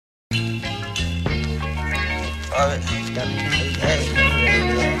Orbit.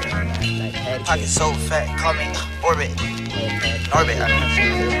 Pocket so fat, call me Orbit. Orbit.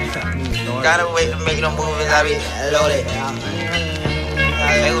 Gotta wait to make no moves, I be loaded.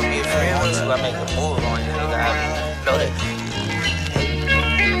 They would be a friend once I make a move on you, nigga. I be loaded.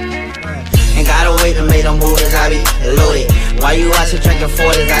 Ain't gotta wait to make no moves, I be loaded. Why you out here drinking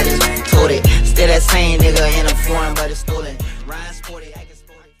 40s? I just told it. Still that same nigga in a foreign, but it's stolen. Ryan sporty, acting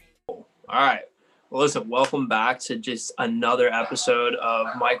sporty. All right. Well, listen, welcome back to just another episode of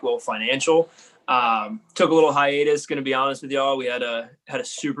Mike Will Financial. Took a little hiatus, going to be honest with y'all. We had a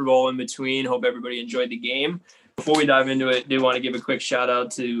Super Bowl in between. Hope everybody enjoyed the game. Before we dive into it, I do want to give a quick shout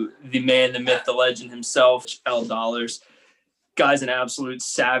out to the man, the myth, the legend himself, L Dollars. Guy's an absolute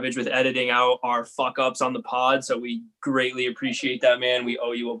savage with editing out our fuck ups on the pod. So we greatly appreciate that, man. We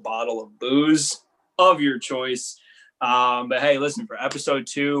owe you a bottle of booze of your choice. But hey, listen, for episode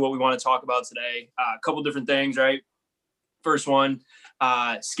 2, what we want to talk about today, a couple different things, right? First one,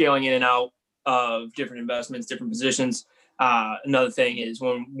 scaling in and out of different investments, different positions. Another thing is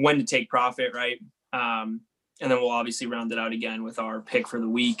when to take profit, right? And then we'll obviously round it out again with our pick for the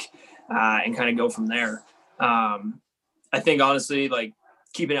week and kind of go from there. I think honestly, like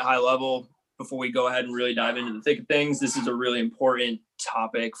keeping it high level before we go ahead and really dive into the thick of things, this is a really important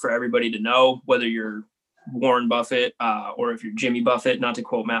topic for everybody to know, whether you're Warren Buffett or if you're Jimmy Buffett, not to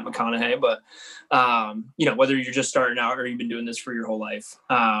quote Matt McConaughey, but whether you're just starting out or you've been doing this for your whole life,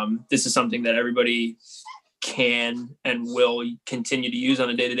 this is something that everybody can and will continue to use on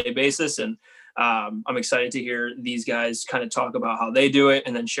a day-to-day basis. And I'm excited to hear these guys kind of talk about how they do it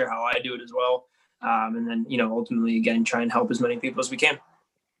and then share how I do it as well. And then, ultimately, again, try and help as many people as we can.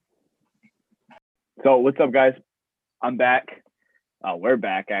 So what's up, guys? I'm back. We're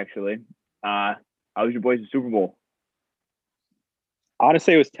back, actually. How was your boys at Super Bowl?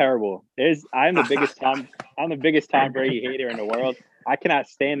 Honestly, it was terrible. I'm the biggest Tom Brady hater in the world. I cannot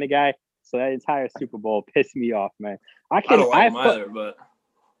stand the guy. So that entire Super Bowl pissed me off, man. I don't like him either, but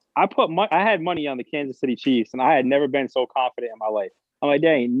I had money on the Kansas City Chiefs, and I had never been so confident in my life. I'm like,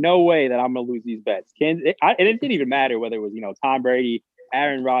 there ain't no way that I'm gonna lose these bets. And it didn't even matter whether it was Tom Brady,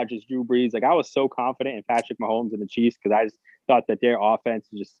 Aaron Rodgers, Drew Brees. Like I was so confident in Patrick Mahomes and the Chiefs because I just thought that their offense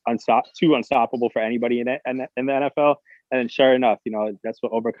is just too unstoppable for anybody in the NFL. And then sure enough, that's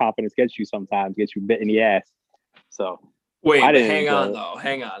what overconfidence gets you sometimes, gets you bit in the ass. So wait, hang on.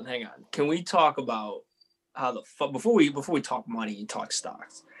 Can we talk about how the fuck before we talk money and talk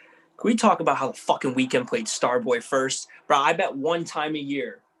stocks? Can we talk about how the fucking weekend played Starboy first? Bro, I bet one time a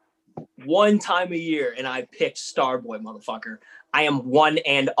year, and I picked Starboy, motherfucker. I am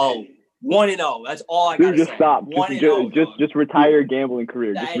 1-0. 1-0. That's all I gotta say. Just stop. Just retire your gambling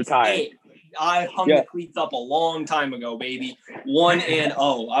career. Just retire. It. I hung the cleats up a long time ago, baby.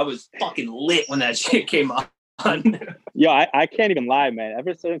 1-0. I was fucking lit when that shit came on. Yeah, I can't even lie, man.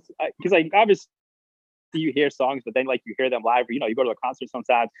 Ever since, because obviously you hear songs, but then you hear them live. Or, you go to a concert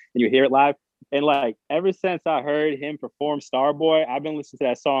sometimes and you hear it live. And ever since I heard him perform Starboy, I've been listening to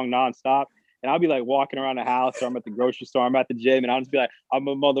that song nonstop. And I'll be walking around the house, or I'm at the grocery store, I'm at the gym, and I'll just be like, I'm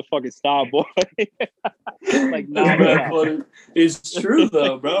a motherfucking Starboy. It's true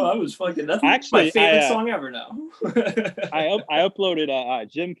though, bro. I was fucking. That's actually my favorite song ever now. I uploaded a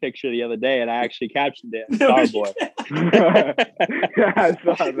gym picture the other day, and I actually captioned it Starboy. I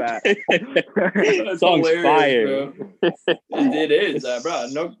saw that. That's song's fire. It is, bro.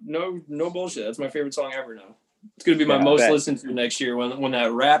 No bullshit. That's my favorite song ever now. It's gonna be my most listened to next year when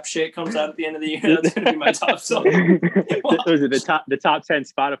that rap shit comes out at the end of the year. That's gonna be my top song. Those are the top 10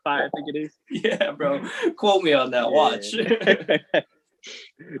 Spotify, I think it is. Yeah, bro. Quote me on that. Watch.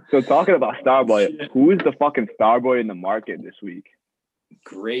 So talking about Starboy, who is the fucking Starboy in the market this week?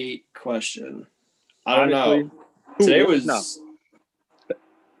 Great question. I don't know. Today was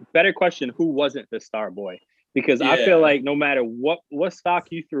better question. Who wasn't the Starboy? Because I feel like no matter what stock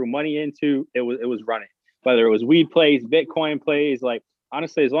you threw money into, it was running. Whether it was weed plays, Bitcoin plays,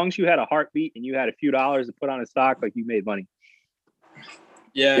 honestly, as long as you had a heartbeat and you had a few dollars to put on a stock, you made money.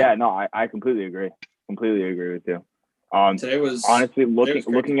 Yeah. Yeah, no, I completely agree. Completely agree with you. Today was honestly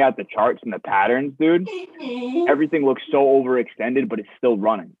looking at the charts and the patterns, dude. Everything looks so overextended, but it's still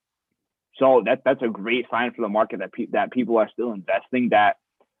running. So that's a great sign for the market that people are still investing. That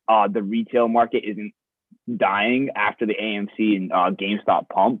the retail market isn't dying after the AMC and GameStop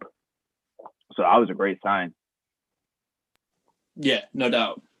pump. So that was a great sign. Yeah, no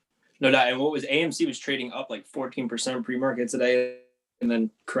doubt. And what was AMC was trading up 14% pre-market today and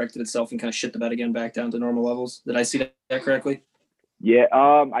then corrected itself and kind of shit the bet again back down to normal levels. Did I see that correctly? Yeah,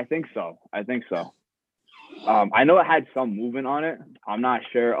 I think so. I know it had some movement on it. I'm not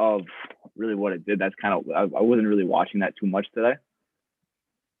sure of really what it did. That's kind of, I wasn't really watching that too much today.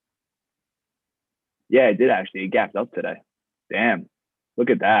 Yeah, it did actually. It gapped up today. Damn. Look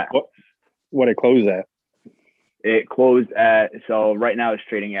at that. What it closed at? It closed at, so right now it's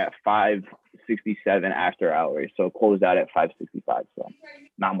trading at 567 after hours. So it closed out at 565. So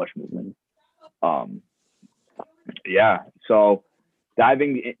not much movement. Yeah. So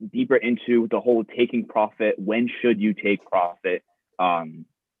diving deeper into the whole taking profit, when should you take profit?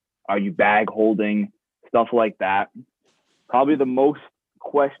 Are you bag holding? Stuff like that. Probably the most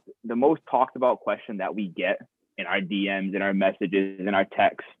talked about question that we get in our DMs, in our messages, in our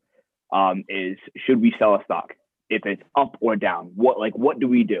texts, is should we sell a stock if it's up or down? What do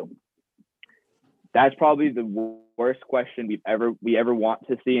we do? That's probably the worst question we ever want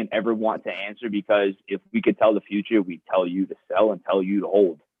to see and ever want to answer, because if we could tell the future, we'd tell you to sell and tell you to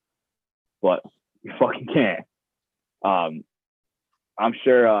hold, but we fucking can't. I'm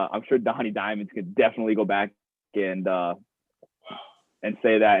sure Donnie Diamonds could definitely go back and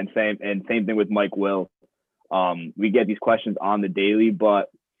say that, and same thing with Mike Will. We get these questions on the daily, but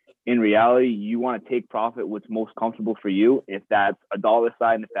in reality, you want to take profit what's most comfortable for you. If that's a dollar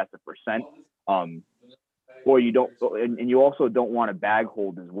side and if that's a percent, or you don't, and you also don't want to bag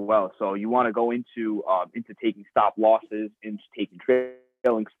hold as well. So you want to go into taking stop losses, into taking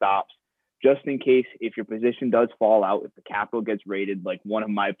trailing stops, just in case if your position does fall out, if the capital gets rated like one of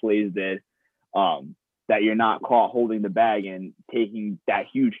my plays did, that you're not caught holding the bag and taking that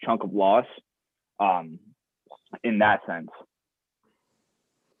huge chunk of loss in that sense.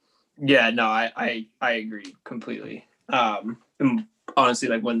 Yeah, no, I agree completely. And honestly,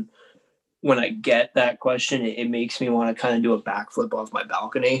 like when I get that question, it makes me want to kind of do a backflip off my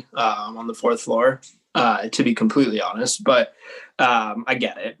balcony on the 4th floor, to be completely honest. But I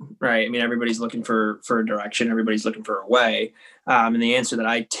get it, right? I mean, everybody's looking for a direction. Everybody's looking for a way. And the answer that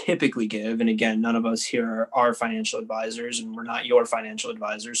I typically give, and again, none of us here are financial advisors, and we're not your financial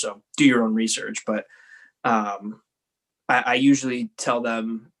advisor, so do your own research. But I usually tell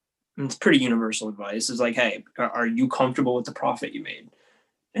them, it's pretty universal advice, is like, hey, are you comfortable with the profit you made?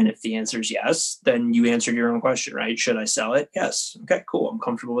 And if the answer is yes, then you answered your own question, right? Should I sell it? Yes. Okay, cool. I'm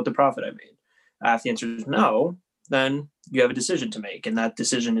comfortable with the profit I made. If the answer is no, then you have a decision to make. And that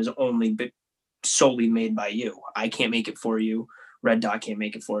decision is only solely made by you. I can't make it for you. Red Dot can't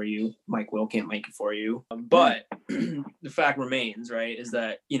make it for you. Mike Will can't make it for you. But the fact remains, right, is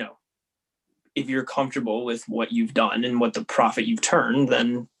that, if you're comfortable with what you've done and what the profit you've turned,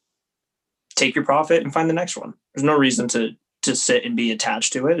 then take your profit and find the next one. There's no reason to sit and be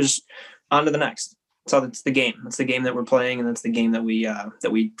attached to it. Just on to the next. So that's the game. That's the game that we're playing, and that's the game that we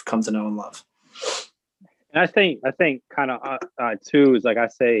come to know and love. And I think kind of too is, like I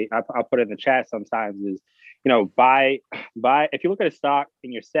say, I'll put it in the chat sometimes, is buy. If you look at a stock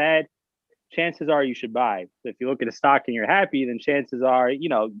and you're sad, chances are you should buy. If you look at a stock and you're happy, then chances are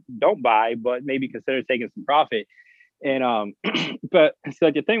don't buy, but maybe consider taking some profit. And but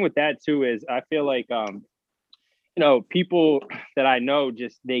so the thing with that too is, I feel like people that I know,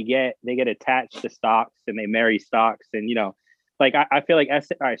 just they get attached to stocks and they marry stocks, and like I feel like all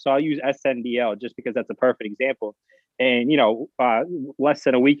right, so I'll use SNDL just because that's a perfect example. And less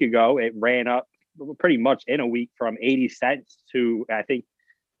than a week ago, it ran up pretty much in a week from 80 cents to, I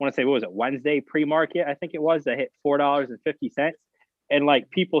want to say, what was it, Wednesday pre-market, I think it was, that hit $4.50. And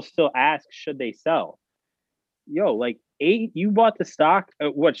like, people still ask, should they sell? Like you bought the stock,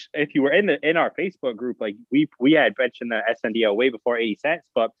 which if you were in our Facebook group, like we had mentioned the SNDL way before 80 cents,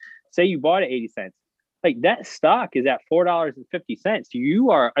 but say you bought it 80 cents, like that stock is at $4.50. You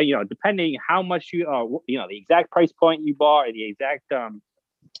are, depending how much you the exact price point you bought, or the exact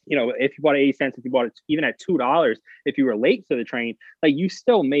if you bought 80 cents, if you bought it even at $2, if you were late to the train, like you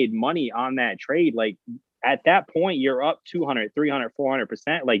still made money on that trade. Like at that point, you're up 200, 300,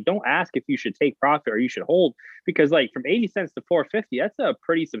 400%. Like, don't ask if you should take profit or you should hold, because like from 80 cents to 450, that's a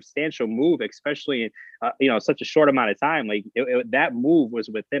pretty substantial move, especially in such a short amount of time. Like that move was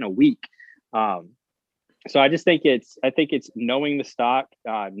within a week. So I just think it's knowing the stock,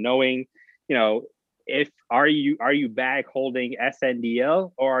 knowing, if are you bag holding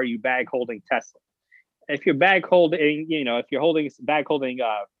SNDL or are you bag holding Tesla? If you're bag holding, if you're bag holding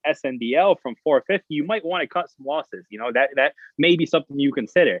SNDL from 450, you might want to cut some losses. That may be something you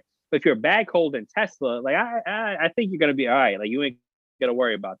consider. But if you're bag holding Tesla, like I think you're gonna be all right. Like you ain't gonna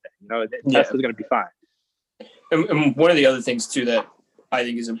worry about that. Tesla's gonna be fine. And one of the other things too that I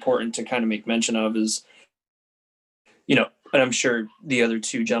think is important to kind of make mention of is, and I'm sure the other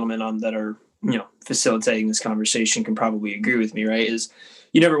two gentlemen on that are facilitating this conversation can probably agree with me, right? Is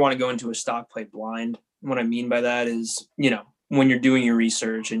you never want to go into a stock play blind. What I mean by that is, when you're doing your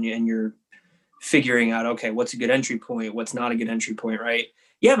research and you're figuring out, okay, what's a good entry point, what's not a good entry point, right?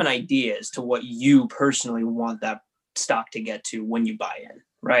 You have an idea as to what you personally want that stock to get to when you buy in,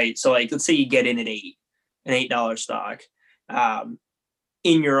 right? So like, let's say you get in at an $8 stock.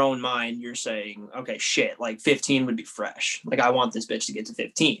 In your own mind, you're saying, okay, shit, like 15 would be fresh. Like I want this bitch to get to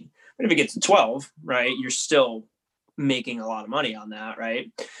 15. But if it gets to 12, right, you're still making a lot of money on that,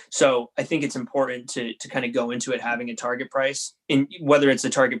 right? So I think it's important to kind of go into it having a target price, in whether it's a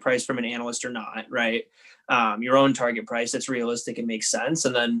target price from an analyst or not, right? Your own target price that's realistic and makes sense,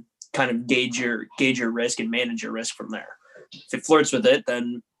 and then kind of gauge your risk and manage your risk from there. If it flirts with it,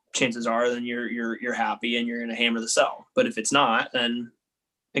 then chances are then you're happy and you're going to hammer the sell. But if it's not, then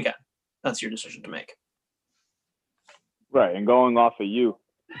again, that's your decision to make. Right, and going off of you,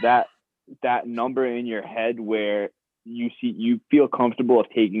 that number in your head where you feel comfortable of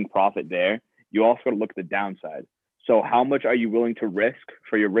taking profit there, you also got to look at the downside. So how much are you willing to risk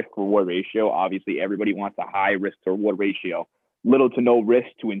for your risk reward ratio? Obviously, everybody wants a high risk to reward ratio, little to no risk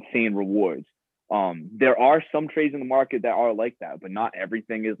to insane rewards. There are some trades in the market that are like that, but not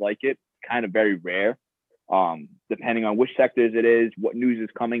everything is like it. Kind of very rare, depending on which sectors it is, what news is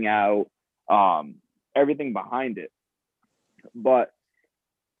coming out, everything behind it. But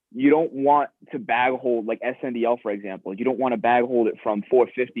you don't want to bag hold like SNDL, for example. You don't want to bag hold it from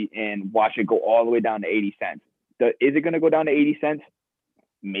 450 and watch it go all the way down to 80 cents. Is it going to go down to 80 cents?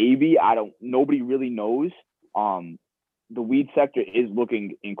 Maybe. Nobody really knows. The weed sector is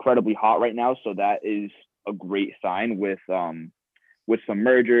looking incredibly hot right now, so that is a great sign with some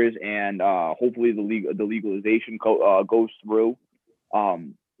mergers and hopefully the legalization goes through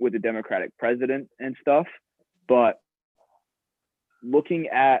with the Democratic president and stuff. But looking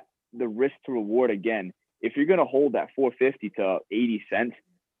at the risk to reward again, if you're going to hold that 450 to 80 cents,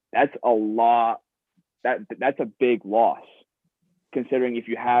 that's a lot. That's a big loss, considering if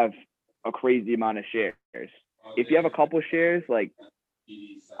you have a crazy amount of shares. If you have a couple of shares, like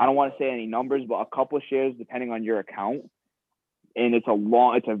I don't want to say any numbers, but a couple of shares depending on your account, and it's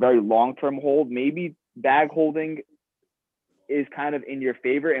a very long-term hold, maybe bag holding is kind of in your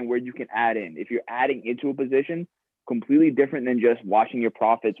favor and where you can add in. If you're adding into a position, completely different than just watching your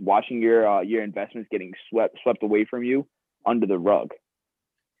profits, watching your investments getting swept away from you under the rug.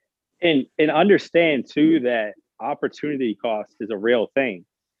 And understand too that opportunity cost is a real thing.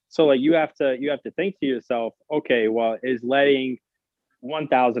 So like you have to think to yourself, okay, well, is letting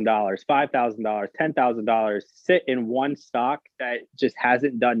 $1,000, $5,000, $10,000 sit in one stock that just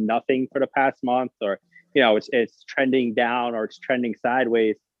hasn't done nothing for the past month, or it's trending down or it's trending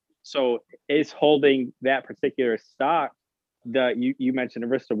sideways. So is holding that particular stock, you mentioned the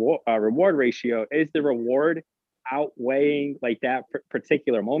risk reward ratio, is the reward outweighing like that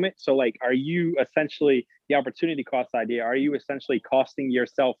particular moment? So like, are you essentially, the opportunity cost idea, are you essentially costing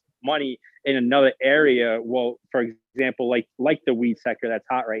yourself money in another area? Well, for example, like the weed sector that's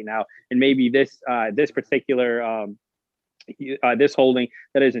hot right now, and maybe this particular this holding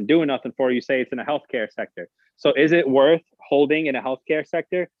that isn't doing nothing for you, say it's in a healthcare sector. So is it worth holding in a healthcare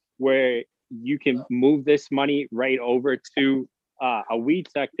sector where you can move this money right over to a weed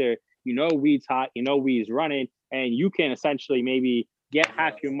sector? Weed's hot, weed's running, and you can essentially maybe get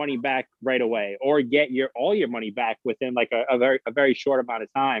half your money back right away, or get all your money back within like a very short amount of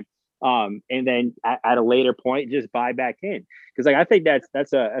time, and then at a later point just buy back in. Because like I think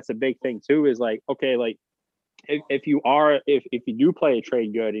that's a big thing too, is like, okay, like if you do play a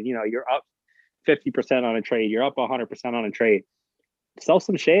trade good and you're up 50% on a trade, you're up 100% on a trade, sell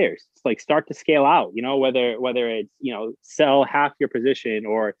some shares. It's like start to scale out, whether it's sell half your position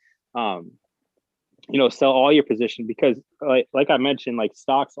or sell all your position, because like I mentioned, like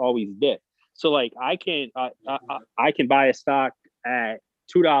stocks always dip. So like I can buy a stock at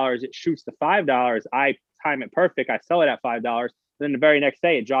 $2, it shoots to $5, I time it perfect, I sell it at $5, then the very next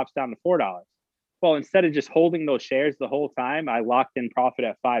day it drops down to $4. Well, instead of just holding those shares the whole time, I locked in profit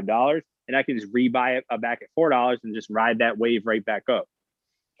at $5, and I can just rebuy it back at $4 and just ride that wave right back up.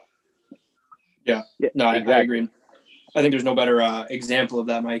 Yeah, no, exactly. I agree. I think there's no better example of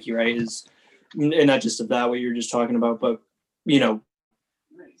that, Mikey, right? And not just of that, what you're just talking about, but,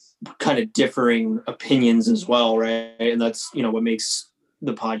 kind of differing opinions as well, right? And that's, what makes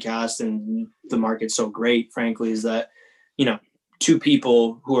the podcast and the market so great, frankly, is that, two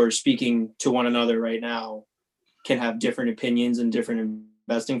people who are speaking to one another right now can have different opinions and different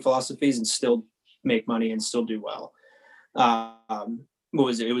investing philosophies and still make money and still do well. What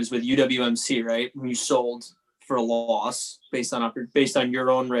was it? It was with UWMC, right? When you sold for a loss based on your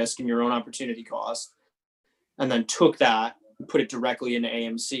own risk and your own opportunity cost, and then took that and put it directly into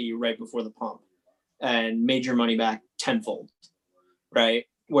AMC right before the pump and made your money back tenfold, right?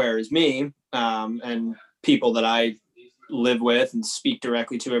 Whereas me, and people that I live with and speak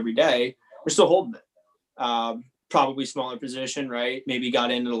directly to every day, we're still holding it. Probably smaller position, right? Maybe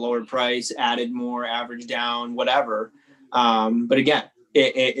got in at a lower price, added more, average down, whatever. But again,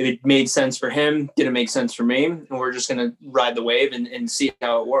 it made sense for him. Didn't make sense for me. And we're just going to ride the wave and see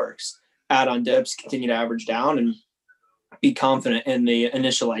how it works. Add on dips, continue to average down, and be confident in the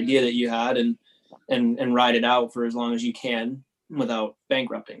initial idea that you had and ride it out for as long as you can without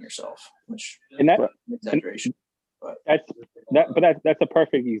bankrupting yourself, which and that exaggeration. But that's a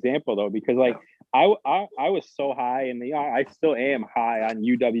perfect example though, because like I was so high, and I still am high on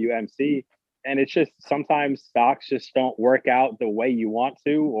UWMC, and it's just sometimes stocks just don't work out the way you want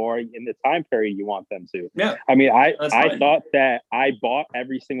to, or in the time period you want them to. Yeah, I mean, I thought that I bought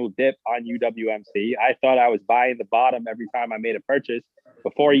every single dip on UWMC. I thought I was buying the bottom every time I made a purchase.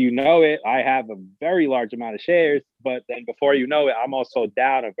 Before you know it, I have a very large amount of shares, but then before you know it, I'm also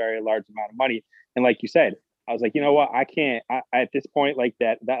down a very large amount of money. And like you said, I was like, you know what? I can't. At this point, like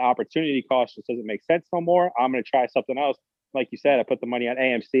that opportunity cost just doesn't make sense no more. I'm going to try something else. Like you said, I put the money on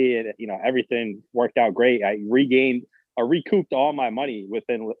AMC, and everything worked out great. I recouped all my money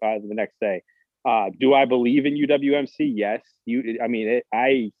within the next day. Do I believe in UWMC? Yes. Their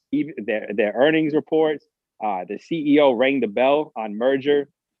earnings reports. The CEO rang the bell on merger.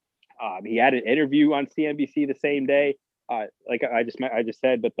 He had an interview on CNBC the same day. Like I just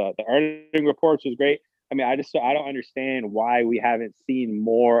said, but the earning reports was great. I mean, I don't understand why we haven't seen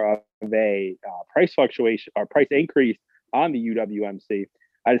more of a price fluctuation or price increase on the UWMC.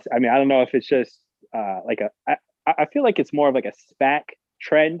 I don't know if it's just I feel like it's more of like a SPAC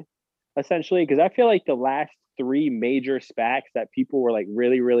trend, essentially, because I feel like the last 3 major SPACs that people were like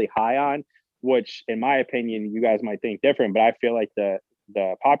really, really high on, which in my opinion, you guys might think different, but I feel like the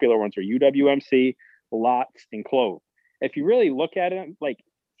popular ones are UWMC, Lots, and Clove. If you really look at it, like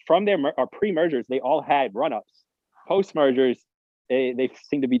from their pre-mergers, they all had run-ups. Post-mergers, they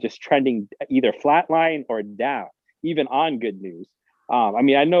seem to be just trending either flatline or down, even on good news. I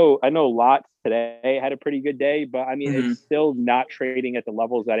mean, I know Lots today had a pretty good day, but I mean, it's still not trading at the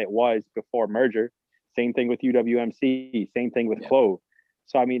levels that it was before merger. Same thing with UWMC, same thing with Clove.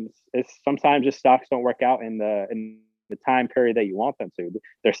 So, I mean, it's sometimes just stocks don't work out in the time period that you want them to.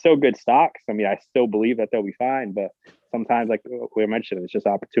 They're still good stocks. I mean, I still believe that they'll be fine, but sometimes, like we mentioned, it's just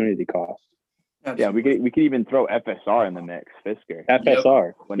opportunity cost. Absolutely. Yeah, we could even throw FSR in the mix, Fisker.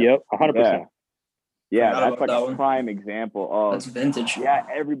 FSR. Yep, 100%. Yeah, that's like a prime example of that's vintage. Yeah,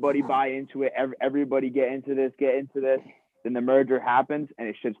 everybody buy into it. Everybody get into this. Then the merger happens and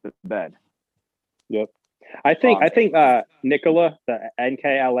it shits the bed. Yep. I think Nikola, the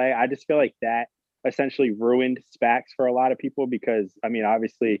NKLA, I just feel like that essentially ruined SPACs for a lot of people because, I mean,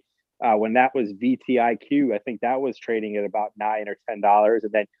 obviously, when that was VTIQ, I think that was trading at about $9 or $10.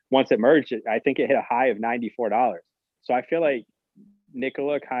 And then once it merged, I think it hit a high of $94. So I feel like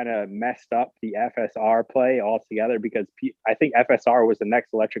Nikola kind of messed up the FSR play altogether because I think FSR was the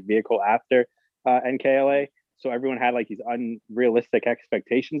next electric vehicle after NKLA. So everyone had like these unrealistic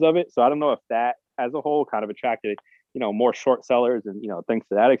expectations of it. So I don't know if that as a whole kind of attracted, more short sellers and, things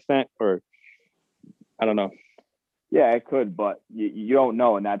to that extent, or I don't know. Yeah, it could, but you don't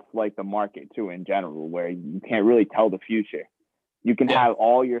know. And that's like the market too, in general, where you can't really tell the future. You can have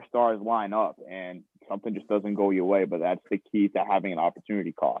all your stars line up and something just doesn't go your way, but that's the key to having an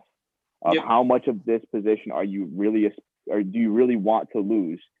opportunity cost. How much of this position do you really want to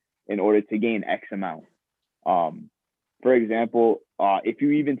lose in order to gain X amount? For example, if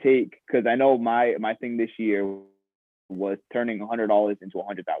you even take, because I know my thing this year was turning $100 into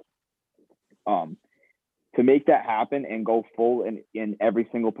 $100,000. To make that happen and go full in every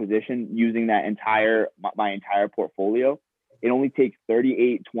single position using that my entire portfolio, it only takes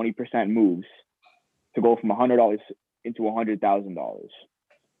 20% moves to go from $100 into $100,000.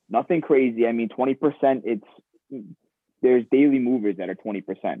 Nothing crazy. I mean, 20%. There's daily movers that are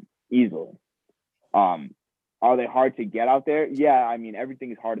 20% easily. Are they hard to get out there? Yeah, I mean,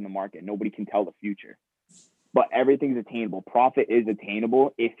 everything is hard in the market. Nobody can tell the future, but everything's attainable. Profit is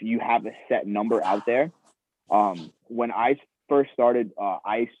attainable if you have a set number out there. When I first started,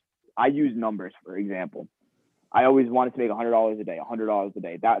 I used numbers, for example. I always wanted to make $100 a day, $100 a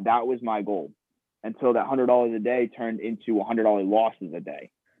day. That was my goal until that $100 a day turned into $100 losses a day,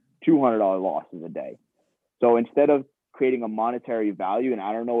 $200 losses a day. So instead of creating a monetary value, and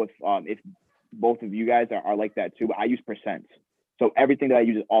I don't know if both of you guys are like that too, but I use percents. So everything that I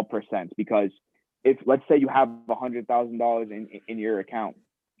use is all percents, because if, let's say you have $100,000 in your account,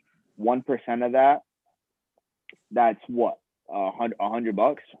 1% of that, that's what,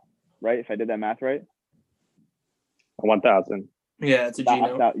 $100, right? If I did that math right. 1,000. Yeah, it's a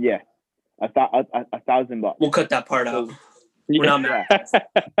Gino. Yeah. $1,000. We'll cut that part out. We're not mad.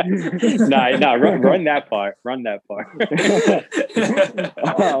 No, run that part. Run that part.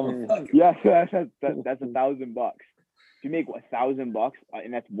 Yeah, so that's $1,000. If you make $1,000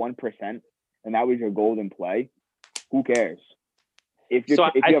 and that's 1%, and that was your golden play, who cares? If you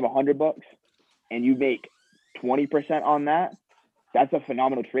have $100 and you make 20% on that, that's a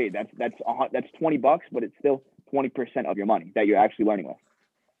phenomenal trade. That's $20, but it's still 20% of your money that you're actually learning with.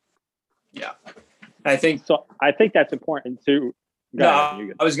 Yeah, I think that's important too.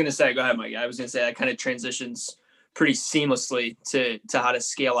 I was gonna say, go ahead, Mike. I was gonna say that kind of transitions pretty seamlessly to how to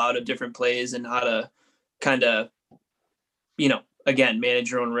scale out of different plays and how to kind of, again,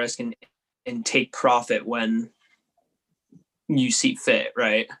 manage your own risk and take profit when you see fit,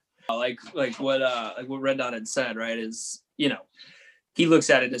 right? Like what Red Dot had said, right, is, he looks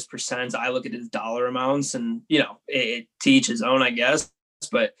at it as percents. I look at it as dollar amounts, and, it to each his own, I guess.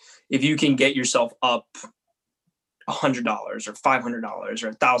 But if you can get yourself up $100 or $500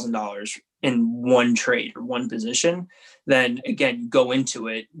 or $1,000 in one trade or one position, then again, you go into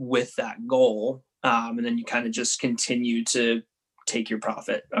it with that goal. And then you kind of just continue to take your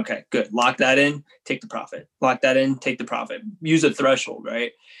profit. Okay, good. Lock that in, take the profit. Lock that in, take the profit. Use a threshold,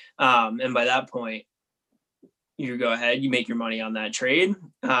 right? And by that point, you go ahead, you make your money on that trade.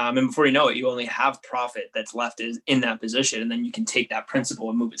 And before you know it, you only have profit that's left in that position. And then you can take that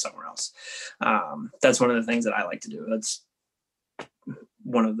principal and move it somewhere else. That's one of the things that I like to do. That's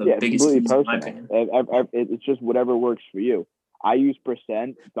one of the biggest keys, in my opinion. It's just whatever works for you. I use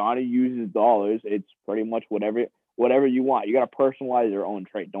percent. Donnie uses dollars. It's pretty much whatever you want. You got to personalize your own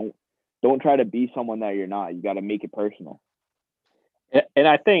trade. Don't try to be someone that you're not. You got to make it personal. And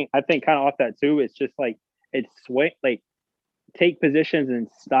I think kind of off that too, it's just like, take positions in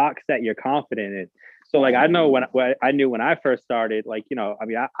stocks that you're confident in. So like, I know when I first started,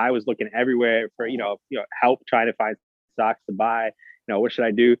 I was looking everywhere for, help trying to find stocks to buy, what should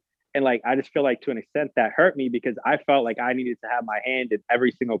I do? And like, I just feel like to an extent that hurt me because I felt like I needed to have my hand in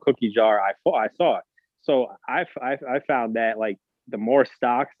every single cookie jar I saw. So I found that like the more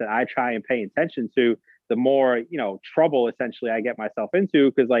stocks that I try and pay attention to, the more, trouble essentially I get myself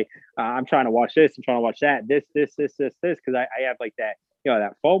into. Cause like, I'm trying to watch this, I'm trying to watch that, this, cause I have like that,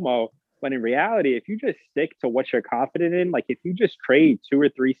 that FOMO. When in reality, if you just stick to what you're confident in, like if you just trade 2 or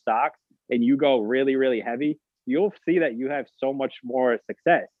 3 stocks and you go really, really heavy, you'll see that you have so much more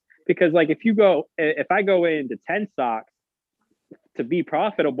success. Because like if I go into 10 stocks to be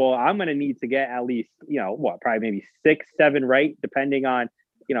profitable, I'm going to need to get at least, probably maybe 6, 7 right, depending on,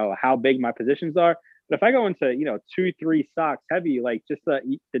 how big my positions are. But if I go into, 2, 3 stocks heavy, like just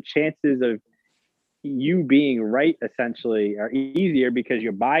the chances of you being right essentially are easier because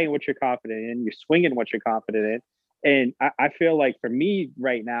you're buying what you're confident in, you're swinging what you're confident in. And I feel like for me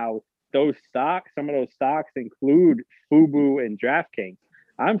right now, some of those stocks include FUBU and DraftKings.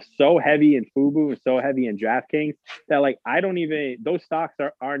 I'm so heavy in FUBU and so heavy in DraftKings that like those stocks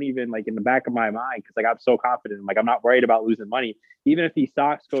aren't even like in the back of my mind because like I'm so confident. Like I'm not worried about losing money. Even if these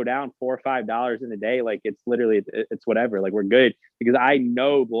stocks go down $4 or $5 in a day, like it's literally it's whatever. Like we're good because I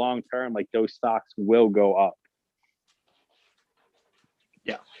know long term like those stocks will go up.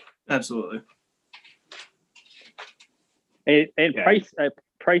 Yeah, absolutely. And price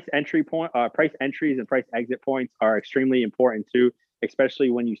entries and price exit points are extremely important too,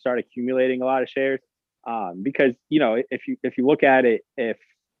 especially when you start accumulating a lot of shares. Because if you look at it, if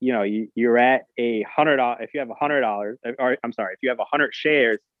you're at $100, if you have $100, or I'm sorry, if you have 100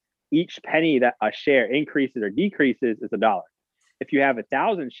 shares, each penny that a share increases or decreases is $1. If you have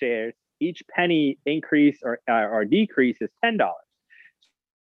 1,000 shares, each penny increase or decrease is $10.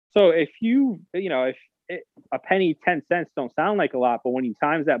 So if a penny 10 cents don't sound like a lot, but when you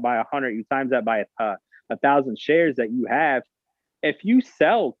times that by 100, you times that by 1,000 shares that you have. If you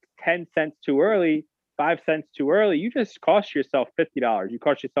sell 10 cents too early, 5 cents too early, you just cost yourself $50. You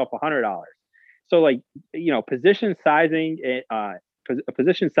cost yourself $100. So like, position sizing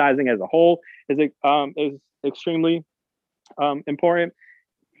as a whole is extremely important.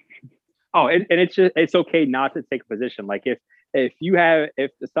 Oh, and it's okay not to take a position. Like if the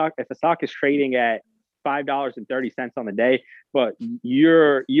stock is trading at $5.30 on the day, but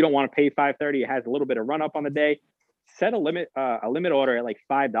you don't want to pay $5.30, it has a little bit of run up on the day, set a limit order at like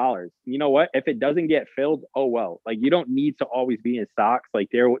 $5. You know what? If it doesn't get filled, oh well. Like you don't need to always be in stocks. Like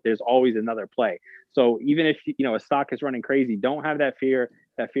there's always another play. So even if a stock is running crazy, don't have that fear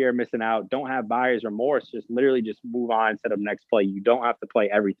of missing out. Don't have buyer's remorse. Just literally just move on, set up next play. You don't have to play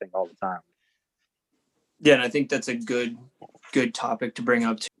everything all the time. Yeah, and I think that's a good topic to bring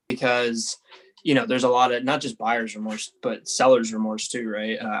up too, because there's a lot of not just buyer's remorse, but seller's remorse too,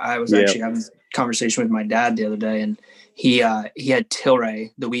 right? I was actually having a conversation with my dad the other day, and he had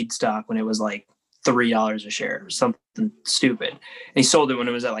Tilray, the weed stock, when it was like $3 a share, something stupid, and he sold it when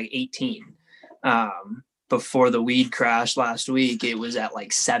it was at like 18. Before the weed crash last week, it was at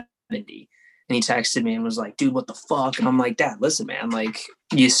like 70. And he texted me and was like, dude, what the fuck? And I'm like, Dad, listen, man, like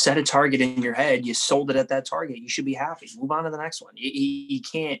you set a target in your head, you sold it at that target. You should be happy. Move on to the next one. You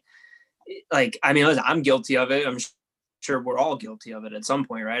can't, like, I mean, listen, I'm guilty of it. I'm sure we're all guilty of it at some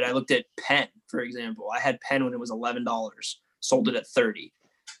point, right? I looked at Penn, for example. I had Penn when it was $11, sold it at 30.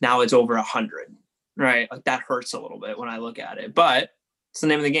 Now it's over 100, right? Like that hurts a little bit when I look at it, but it's the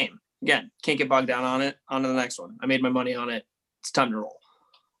name of the game. Again, can't get bogged down on it. On to the next one. I made my money on it. It's time to roll.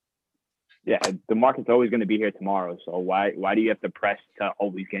 Yeah, the market's always going to be here tomorrow. So why do you have to press to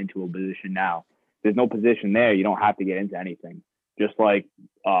always get into a position now? There's no position there. You don't have to get into anything. Just like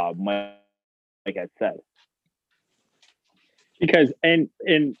Mike had said. Because and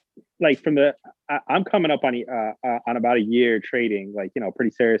like I'm coming up on about a year trading, like,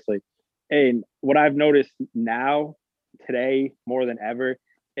 pretty seriously. And what I've noticed now, today more than ever,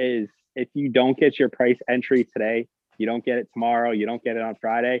 is if you don't get your price entry today, you don't get it tomorrow, you don't get it on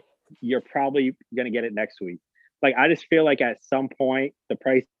Friday, you're probably going to get it next week. Like, I just feel like at some point, the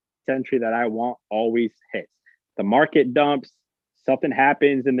price entry that I want always hits. The market dumps, something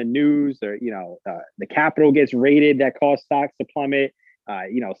happens in the news, or, the capital gets raided that caused stocks to plummet.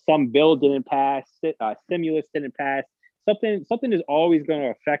 Some bill didn't pass, stimulus didn't pass. Something is always going to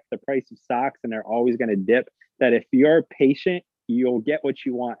affect the price of stocks, and they're always going to dip. That if you're patient, you'll get what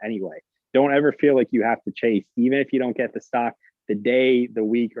you want anyway. Don't ever feel like you have to chase, even if you don't get the stock the day, the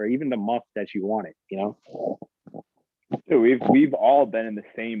week, or even the month that you want it, Dude, we've all been in the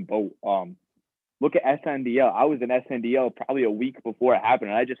same boat. Look at SNDL. I was in SNDL probably a week before it happened,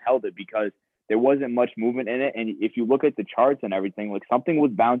 and I just held it because there wasn't much movement in it. And if you look at the charts and everything, like something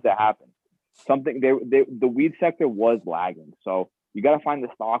was bound to happen. The weed sector was lagging. So you got to find the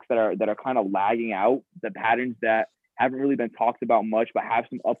stocks that are kind of lagging out, the patterns that haven't really been talked about much, but have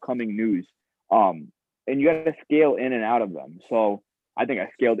some upcoming news. And you got to scale in and out of them. So I think I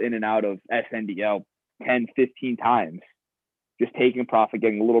scaled in and out of SNDL 10, 15 times, just taking profit,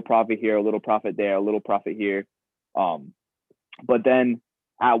 getting a little profit here, a little profit there, a little profit here. But then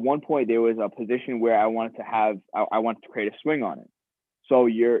at one point there was a position where I wanted to create a swing on it. So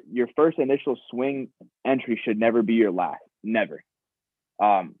your first initial swing entry should never be your last, never.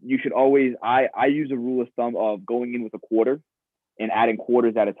 You should always, I use a rule of thumb of going in with a quarter and adding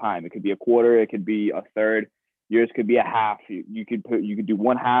quarters at a time. It could be a quarter, it could be a third, yours could be a half. You could do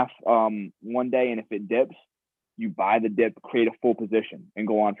one half one day, and if it dips, you buy the dip, create a full position, and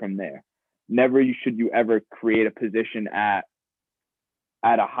go on from there. Never should you ever create a position at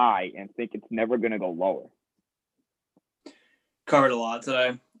a high and think it's never going to go lower. Covered a lot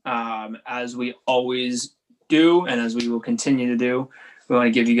today, as we always do, and as we will continue to do. We want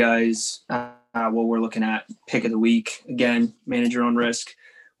to give you guys what we're looking at, pick of the week. Again, manage your own risk.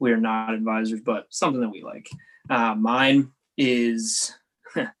 We are not advisors, but something that we like. Mine is,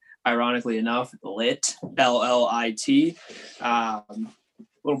 ironically enough, LIT, LLIT.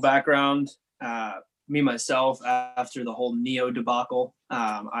 Little background. Me, myself, after the whole NEO debacle,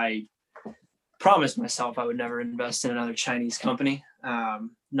 I promised myself I would never invest in another Chinese company.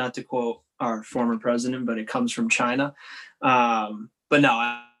 Not to quote our former president, but it comes from China. But no,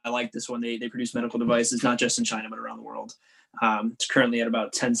 I like this one. They produce medical devices, not just in China, but around the world. It's currently at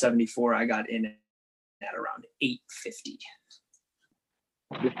about 1074. I got in at around 850.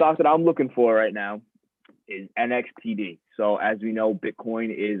 The stock that I'm looking for right now is NXTD. So as we know,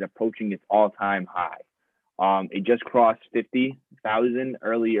 Bitcoin is approaching its all-time high. It just crossed 50,000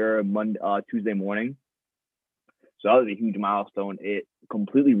 earlier Tuesday morning. So that was a huge milestone. It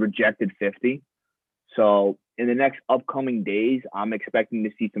completely rejected 50. So in the next upcoming days, I'm expecting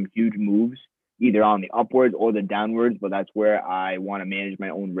to see some huge moves, either on the upwards or the downwards, but that's where I want to manage my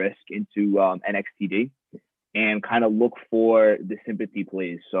own risk into NXTD and kind of look for the sympathy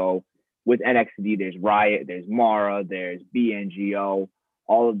plays. So with NXTD, there's Riot, there's Mara, there's BNGO,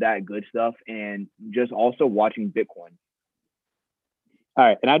 all of that good stuff, and just also watching Bitcoin. All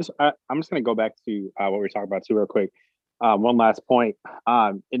right, and I'm just going to go back to what we were talking about too real quick. One last point.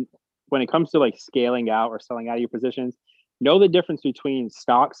 When it comes to like scaling out or selling out of your positions, know the difference between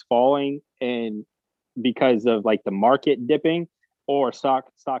stocks falling and because of like the market dipping, or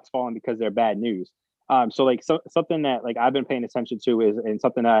stocks falling because they're bad news. So something that like I've been paying attention to is, and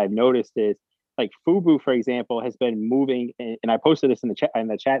something that I've noticed is, like Fubu, for example, has been moving, and I posted this in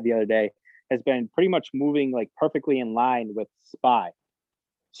the chat the other day, has been pretty much moving like perfectly in line with SPY.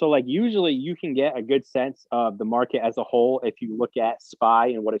 So like usually you can get a good sense of the market as a whole if you look at SPY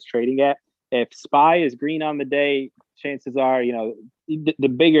and what it's trading at. If SPY is green on the day, chances are, the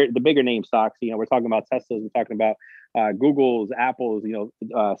bigger name stocks, we're talking about Teslas, we're talking about Google's, Apple's,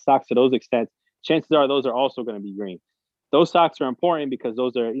 stocks to those extents, chances are those are also going to be green. Those stocks are important because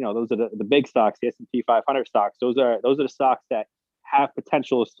those are the big stocks, the S&P 500 stocks. Those are the stocks that have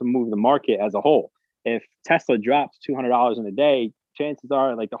potentials to move the market as a whole. If Tesla drops $200 in a day, chances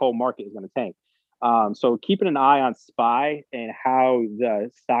are like the whole market is going to tank. So keeping an eye on SPY and how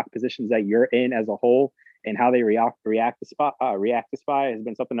the stock positions that you're in as a whole and how they react to SPY has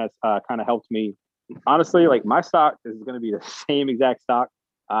been something that's kind of helped me. Honestly, like my stock is going to be the same exact stock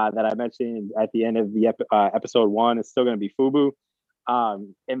that I mentioned at the end of the episode 1. It's still going to be FUBU.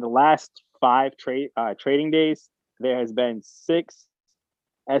 In the last 5 trading days, there has been 6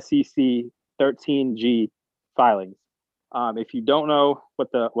 SEC 13G filings. If you don't know what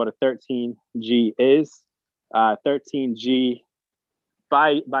a 13G is, 13G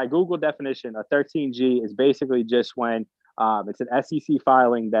by Google definition, a 13G is basically just when it's an SEC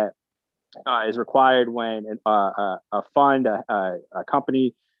filing that is required when a fund, a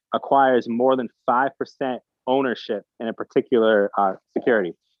company acquires more than 5% ownership in a particular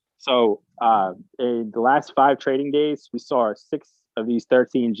security. So in the last 5 trading days, we saw 6 of these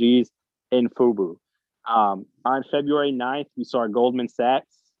 13Gs in FUBU. On February 9th, we saw Goldman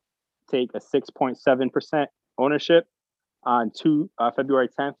Sachs take a 6.7% ownership. On February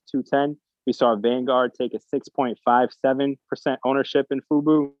 10th, 210, we saw Vanguard take a 6.57% ownership in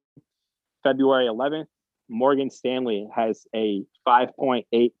FUBU. February 11th, Morgan Stanley has a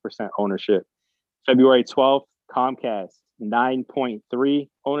 5.8% ownership. February 12th, Comcast, 9.3%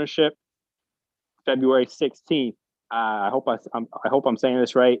 ownership. February 16th, I hope I'm saying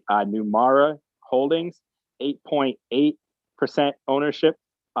this right, Numara Holdings, 8.8% ownership.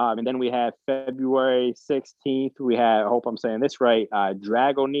 And then we have February 16th, I hope I'm saying this right,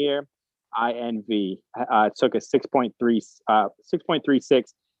 Dragoneer INV took a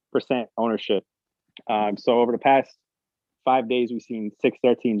 6.36% ownership. So over the past 5 days, we've seen 6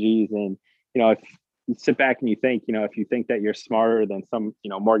 13Gs. And, if you sit back and you think, if you think that you're smarter than some,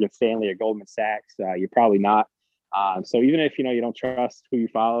 Morgan Stanley or Goldman Sachs, you're probably not. So even if, you don't trust who you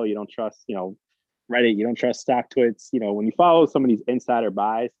follow, you don't trust, Reddit, you don't trust StockTwits, when you follow some of these insider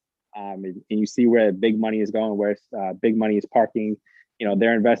buys and you see where big money is going, where big money is parking,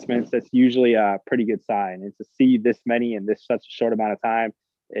 their investments, that's usually a pretty good sign. And to see this many in such a short amount of time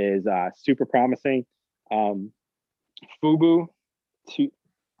is super promising. FUBU,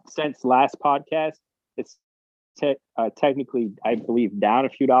 since last podcast, it's technically, I believe, down a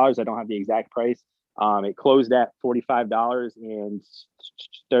few dollars. I don't have the exact price. It closed at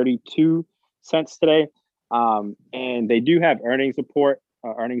 $45.32 today. And they do have earnings report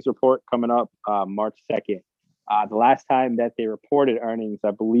coming up March 2nd. The last time that they reported earnings,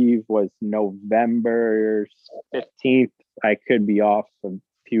 I believe, was November 15th. I could be off a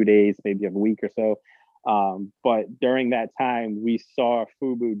few days, maybe a week or so. But during that time, we saw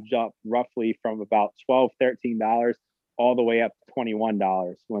FUBU jump roughly from about $12, $13 all the way up to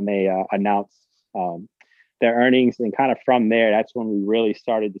 $21 when they announced their earnings. And kind of from there, that's when we really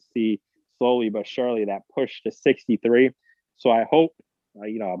started to see slowly but surely that push to 63. So I hope,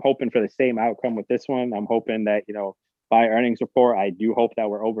 I'm hoping for the same outcome with this one. I'm hoping that, by earnings report, I do hope that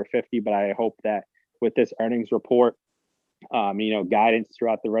we're over 50, but I hope that with this earnings report, guidance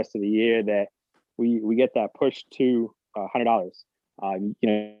throughout the rest of the year, that we get that push to $100.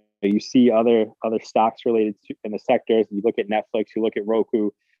 You see other stocks related to in the sectors. You look at Netflix, you look at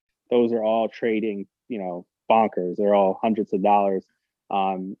Roku, those are all trading, bonkers. They're all hundreds of dollars.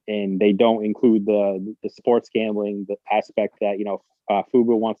 And they don't include the sports gambling, the aspect that,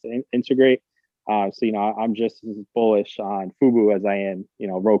 FUBU wants to integrate. So, I'm just as bullish on FUBU as I am,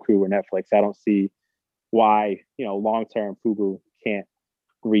 Roku or Netflix. I don't see why, long-term FUBU can't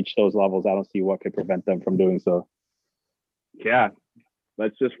reach those levels. I don't see what could prevent them from doing so. Yeah.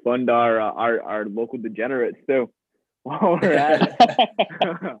 Let's just fund our local degenerates too. While we're at it.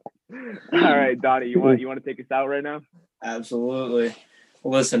 All right, Donnie, you want to take us out right now? Absolutely.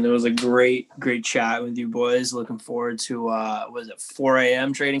 Well, listen, it was a great chat with you boys. Looking forward to 4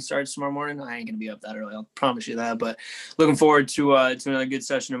 a.m. trading starts tomorrow morning. I ain't gonna be up that early, I'll promise you that. But looking forward to another good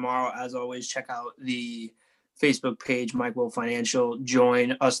session tomorrow. As always, check out the Facebook page, Mike Will Financial.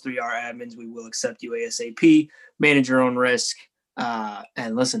 Join us 3R admins. We will accept you ASAP. Manage your own risk.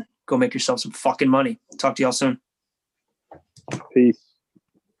 And listen, go make yourself some fucking money. Talk to y'all soon. Peace.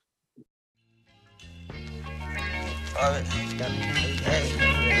 Hey.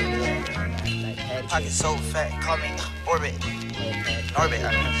 Pocket so fat, call me Orbit. Orbit.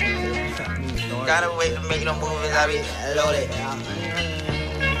 Gotta wait to make no movies, I be loaded.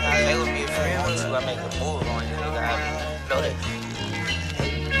 They would be a friend with you, I make a move on you, nigga, I be loaded.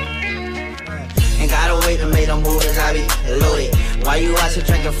 Ain't gotta wait to make no movies, I be loaded. Why you watching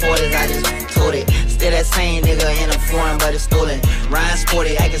drinking 40s, I just told it. Still that same nigga in a foreign, but it's stolen. Ryan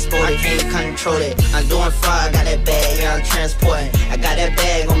sporty, acting sporty, can't control it. I'm doing fraud, I got that bag, yeah, I'm transporting. I got that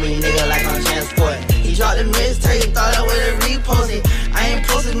bag on me, nigga, like I'm transporting. He dropped the mixtape, thought I would've reposted. I ain't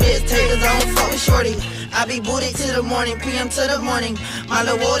posted mixtape, cause I don't fuck with shorty. I be booted to the morning, PM to the morning. My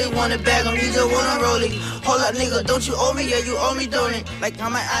little Wody wanna bag him, he just wanna roll it. Hold up, nigga, don't you owe me? Yeah, you owe me, don't it? Like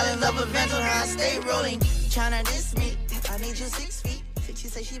I'm an island of adventure, how I stay rolling. Tryna diss me, I need you 6 feet. She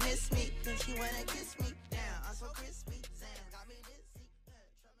say she miss me, then she wanna kiss me. Damn, I'm so crispy.